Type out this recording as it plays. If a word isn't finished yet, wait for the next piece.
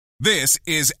This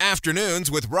is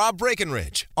Afternoons with Rob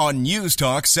Breckenridge on News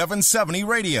Talk 770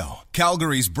 Radio,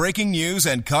 Calgary's breaking news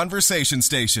and conversation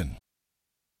station.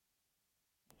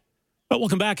 Well,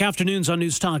 welcome back. Afternoons on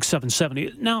News Talk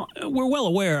 770. Now, we're well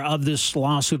aware of this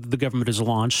lawsuit that the government has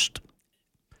launched.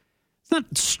 It's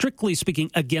not strictly speaking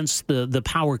against the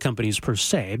power companies per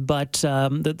se, but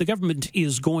the government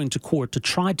is going to court to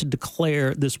try to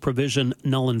declare this provision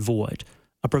null and void.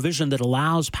 A provision that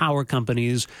allows power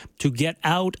companies to get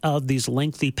out of these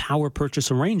lengthy power purchase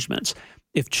arrangements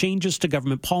if changes to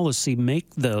government policy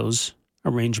make those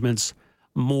arrangements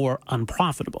more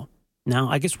unprofitable. Now,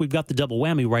 I guess we've got the double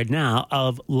whammy right now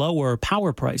of lower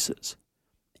power prices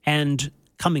and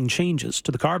coming changes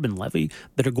to the carbon levy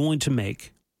that are going to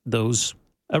make those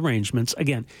arrangements,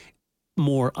 again,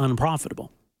 more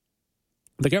unprofitable.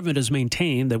 The government has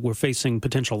maintained that we're facing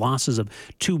potential losses of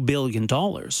 $2 billion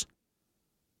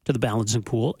to the balancing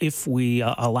pool if we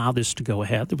allow this to go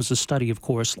ahead. There was a study, of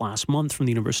course, last month from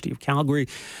the University of Calgary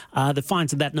that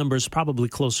finds that number is probably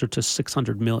closer to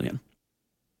 $600 million.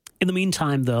 In the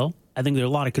meantime, though, I think there's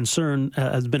a lot of concern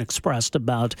has been expressed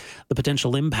about the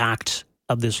potential impact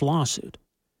of this lawsuit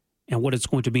and what it's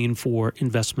going to mean for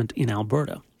investment in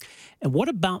Alberta. And what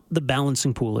about the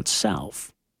balancing pool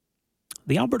itself?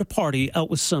 The Alberta Party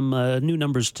out with some new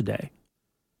numbers today.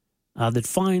 That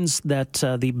finds that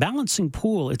the balancing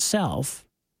pool itself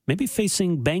may be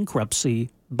facing bankruptcy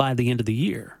by the end of the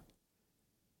year.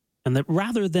 And that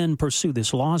rather than pursue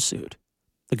this lawsuit,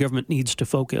 the government needs to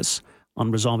focus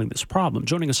on resolving this problem.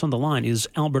 Joining us on the line is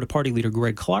Alberta Party leader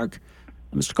Greg Clark.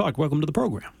 Mr. Clark, welcome to the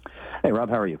program. Hey, Rob,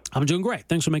 how are you? I'm doing great.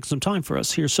 Thanks for making some time for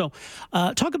us here. So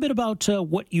talk a bit about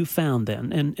what you found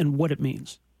then and what it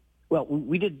means. Well,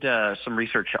 we did some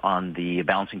research on the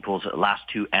Balancing Pool's last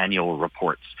two annual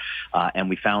reports, and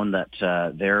we found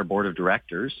that their board of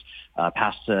directors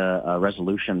passed a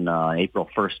resolution April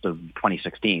 1st of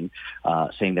 2016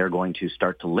 saying they're going to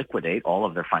start to liquidate all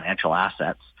of their financial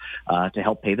assets to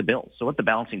help pay the bills. So what the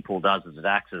Balancing Pool does is it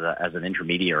acts as an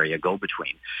intermediary, a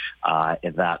go-between,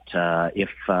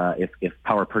 if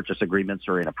power purchase agreements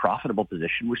are in a profitable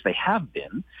position, which they have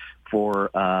been for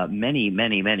many,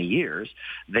 many, many years,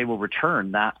 they will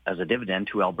return that as a dividend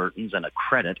to Albertans and a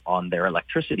credit on their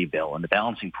electricity bill. And the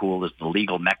Balancing Pool is the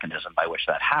legal mechanism by which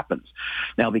that happens.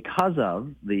 Now, because of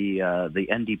the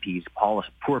NDP's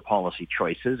poor policy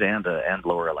choices and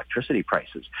lower electricity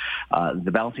prices,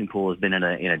 the Balancing Pool has been in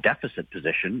a deficit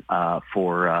position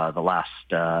for the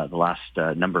last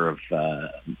number of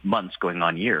months, going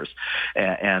on years.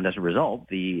 And as a result,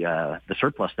 the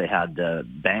surplus they had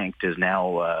banked is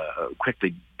now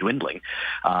quickly dwindling,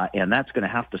 and that's going to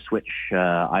have to switch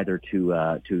either to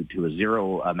a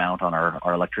zero amount on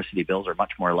our electricity bills, or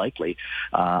much more likely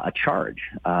a charge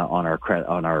on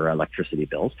our electricity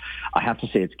bills. I have to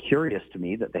say, it's curious to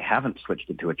me that they haven't switched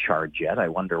it to a charge yet. I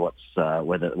wonder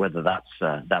whether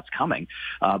that's coming.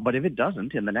 But if it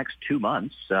doesn't, in the next 2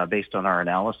 months, based on our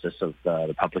analysis of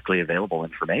the publicly available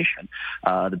information,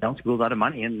 the Balancing Pool's out of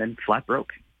money and then flat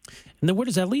broke. And then where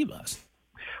does that leave us?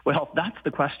 Well, that's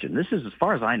the question. This is, as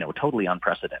far as I know, totally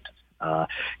unprecedented.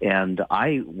 And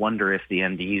I wonder if the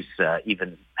NDs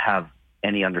even have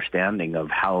any understanding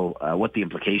of how what the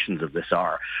implications of this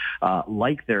are.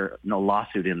 Like their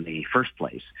lawsuit in the first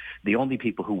place, the only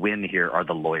people who win here are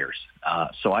the lawyers.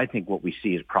 So I think what we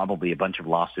see is probably a bunch of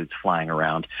lawsuits flying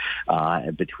around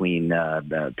between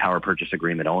the power purchase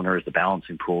agreement owners, the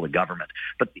Balancing Pool, the government.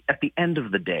 But at the end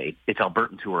of the day, it's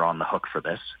Albertans who are on the hook for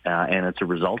this, and it's a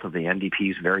result of the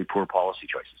NDP's very poor policy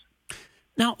choices.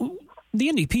 Now, the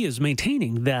NDP is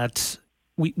maintaining that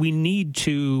we need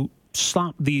to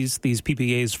stop these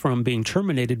PPAs from being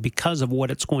terminated because of what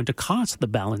it's going to cost the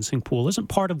Balancing Pool. Isn't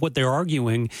part of what they're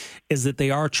arguing is that they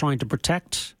are trying to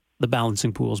protect the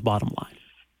Balancing Pool's bottom line?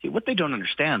 See, what they don't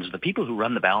understand is the people who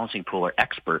run the Balancing Pool are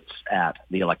experts at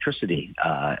the electricity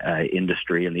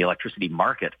industry and the electricity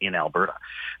market in Alberta.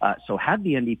 So had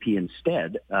the NDP,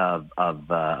 instead of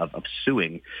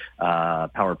suing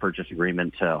power purchase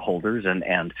agreement holders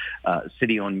and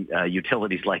city-owned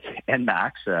utilities like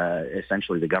ENMAX,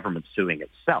 essentially the government suing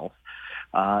itself,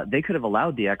 they could have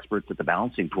allowed the experts at the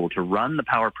Balancing Pool to run the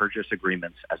power purchase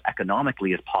agreements as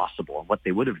economically as possible. And what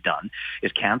they would have done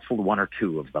is canceled one or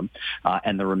two of them,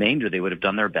 and the remainder they would have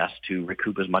done their best to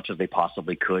recoup as much as they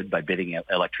possibly could by bidding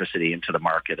electricity into the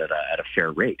market at a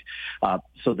fair rate.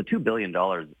 So the $2 billion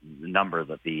number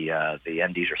that the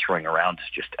NDs are throwing around is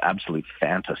just absolute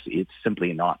fantasy. It's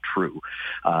simply not true.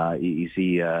 You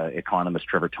see economists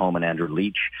Trevor Tome and Andrew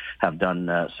Leach have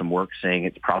done some work saying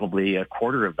it's probably a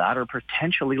quarter of that or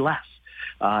potentially less.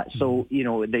 So,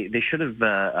 they should have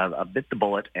bit the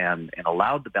bullet and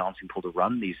allowed the Balancing Pool to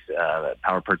run these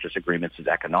power purchase agreements as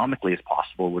economically as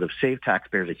possible. It would have saved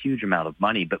taxpayers a huge amount of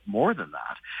money, but more than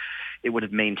that, it would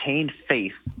have maintained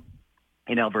faith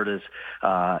in Alberta's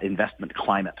investment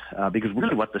climate, because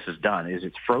really what this has done is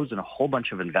it's frozen a whole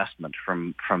bunch of investment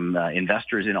from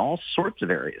investors in all sorts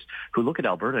of areas who look at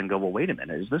Alberta and go, well, wait a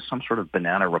minute, is this some sort of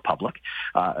banana republic?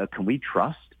 Can we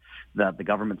trust that the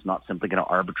government's not simply going to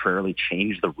arbitrarily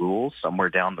change the rules somewhere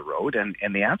down the road? And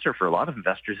the answer for a lot of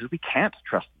investors is we can't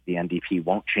trust that the NDP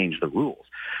won't change the rules.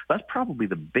 That's probably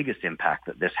the biggest impact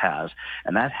that this has,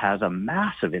 and that has a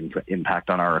massive impact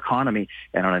on our economy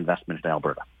and on investment in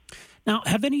Alberta. Now,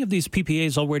 have any of these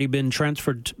PPAs already been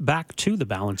transferred back to the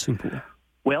Balancing Pool?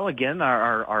 Well, again,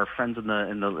 our friends in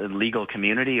the legal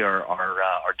community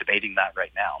are debating that right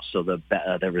now. So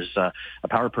there was a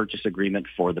power purchase agreement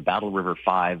for the Battle River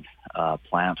 5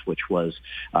 plant, which was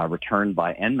returned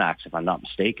by ENMAX, if I'm not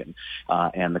mistaken.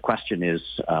 And the question is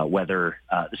whether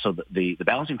the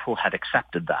Balancing Pool had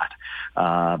accepted that.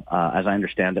 As I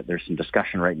understand it, there's some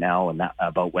discussion right now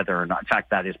about whether or not, in fact,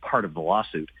 that is part of the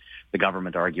lawsuit. The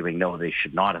government arguing, no, they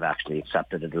should not have actually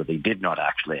accepted it, or they did not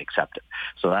actually accept it.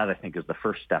 So that, I think, is the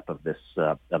first step of this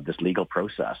legal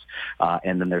process.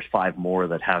 And then there's 5 more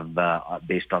that have,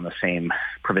 based on the same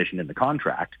provision in the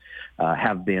contract,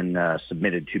 have been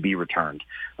submitted to be returned.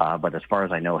 But as far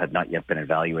as I know, have not yet been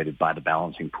evaluated by the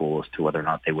Balancing Pool as to whether or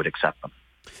not they would accept them.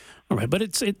 All right, but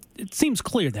it seems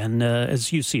clear then,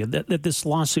 as you see it, that this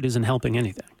lawsuit isn't helping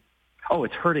anything. Oh,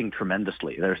 it's hurting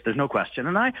tremendously. There's no question.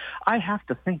 And I have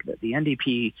to think that the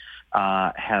NDP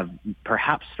have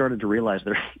perhaps started to realize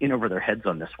they're in over their heads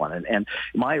on this one. And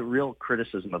my real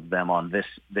criticism of them on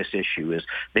this issue is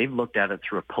they've looked at it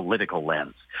through a political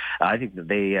lens. I think that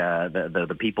they,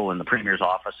 the people in the Premier's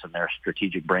office and their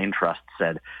strategic brain trust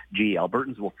said, gee,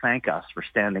 Albertans will thank us for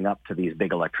standing up to these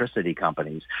big electricity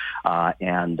companies,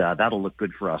 and that'll look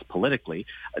good for us politically,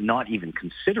 not even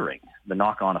considering the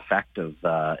knock-on effect of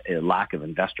lack of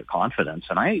investor confidence.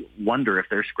 And I wonder if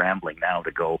they're scrambling now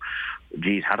to go,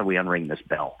 geez, how do we unring this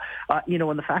bell?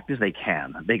 And the fact is they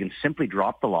can. They can simply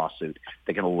drop the lawsuit.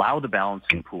 They can allow the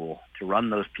Balancing Pool to run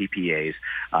those PPAs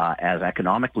as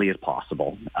economically as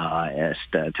possible,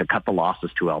 to cut the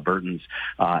losses to Albertans,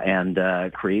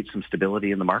 and create some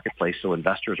stability in the marketplace so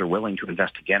investors are willing to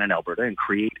invest again in Alberta and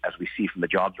create, as we see from the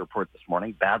jobs report this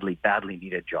morning, badly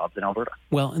needed jobs in Alberta.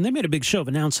 Well, and they made a big show of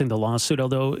announcing the lawsuit,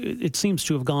 although it seems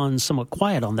to have gone somewhat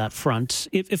quiet on that front.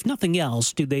 If nothing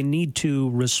else, do they need to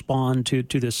respond to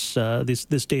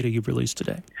this data you've released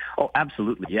today? Oh,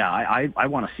 absolutely. Yeah, I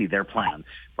want to see their plan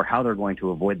for how they're going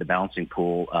to avoid the Balancing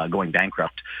Pool going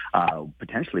bankrupt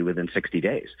potentially within 60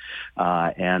 days.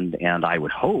 And I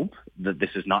would hope that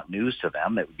this is not news to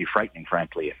them. It would be frightening,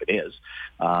 frankly, if it is.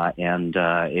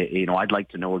 I'd like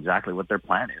to know exactly what their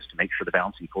plan is to make sure the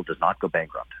Balancing Pool does not go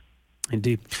bankrupt.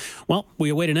 Indeed. Well, we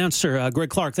await an answer. Greg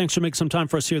Clark, thanks for making some time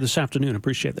for us here this afternoon.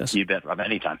 Appreciate this. You bet, Rob.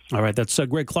 Anytime. All right. That's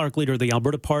Greg Clark, leader of the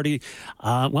Alberta Party.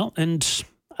 What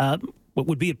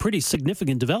would be a pretty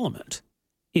significant development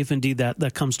if indeed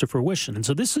that comes to fruition. And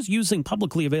so this is using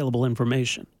publicly available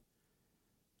information.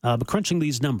 But crunching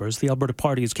these numbers, the Alberta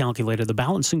Party has calculated the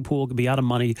Balancing Pool could be out of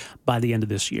money by the end of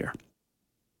this year.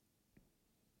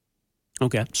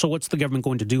 Okay, so what's the government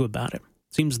going to do about it?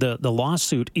 Seems the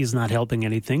lawsuit is not helping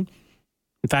anything.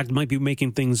 In fact, it might be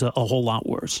making things a whole lot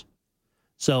worse.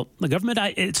 So the government,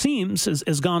 it seems,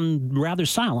 has gone rather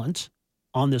silent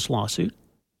on this lawsuit.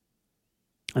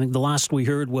 I think the last we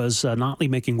heard was Notley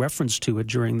making reference to it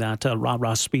during that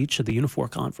rah-rah speech at the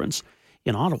Unifor conference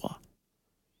in Ottawa.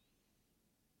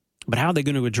 But how are they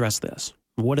going to address this?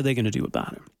 What are they going to do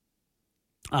about it?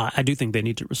 I do think they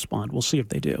need to respond. We'll see if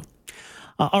they do.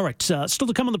 All right, still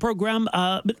to come on the program.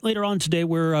 A bit later on today,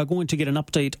 we're going to get an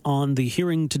update on the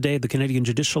hearing today, the Canadian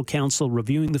Judicial Council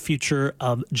reviewing the future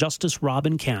of Justice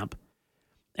Robin Camp,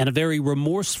 and a very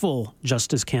remorseful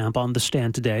Justice Camp on the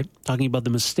stand today, talking about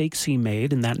the mistakes he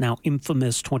made in that now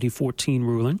infamous 2014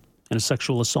 ruling in a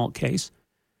sexual assault case,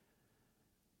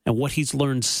 and what he's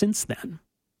learned since then.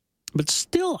 But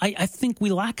still, I think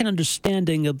we lack an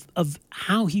understanding of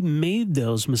how he made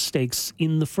those mistakes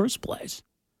in the first place.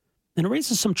 And it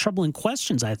raises some troubling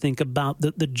questions, I think, about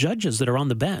the judges that are on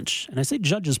the bench. And I say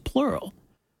judges plural.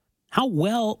 How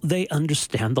well they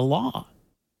understand the law.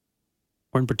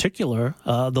 Or in particular,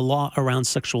 the law around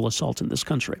sexual assault in this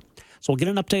country. So we'll get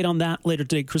an update on that later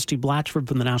today. Christy Blatchford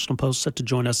from the National Post set to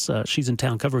join us. She's in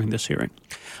town covering this hearing.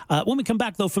 When we come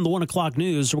back, though, from the 1 o'clock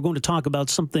news, we're going to talk about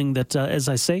something that, as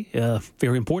I say,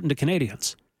 very important to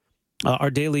Canadians. our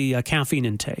daily caffeine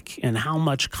intake and how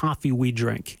much coffee we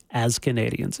drink as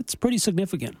Canadians. It's pretty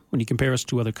significant when you compare us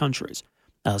to other countries.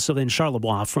 So then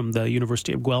Charlebois from the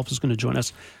University of Guelph is going to join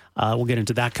us. We'll get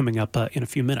into that coming up in a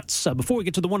few minutes. Before we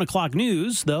get to the 1 o'clock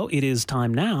news, though, it is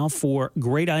time now for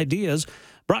Great Ideas,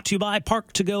 brought to you by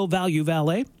Park to Go Value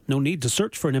Valet. No need to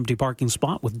search for an empty parking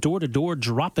spot with door-to-door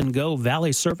drop-and-go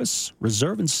valet service.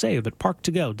 Reserve and save at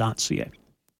parktogo.ca.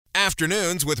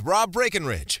 Afternoons with Rob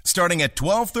Breckenridge, starting at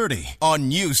 12:30 on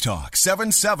News Talk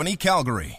 770 Calgary.